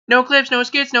No clips, no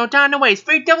skits, no time to waste.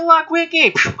 Free double lock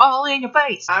Quickie, all in your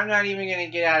face. I'm not even gonna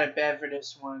get out of bed for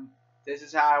this one. This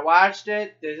is how I watched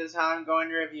it. This is how I'm going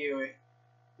to review it.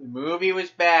 The movie was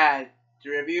bad. The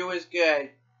review was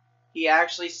good. He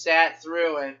actually sat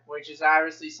through it, which is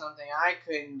obviously something I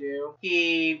couldn't do.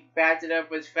 He backed it up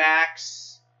with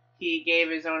facts. He gave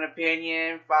his own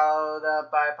opinion, followed up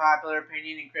by popular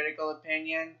opinion and critical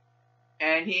opinion.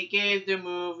 And he gave the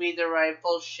movie the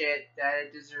rightful shit that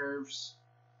it deserves.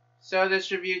 So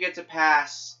this review gets a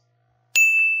pass.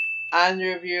 I'm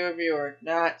the reviewer,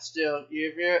 not still. You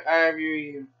review, I review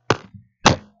you.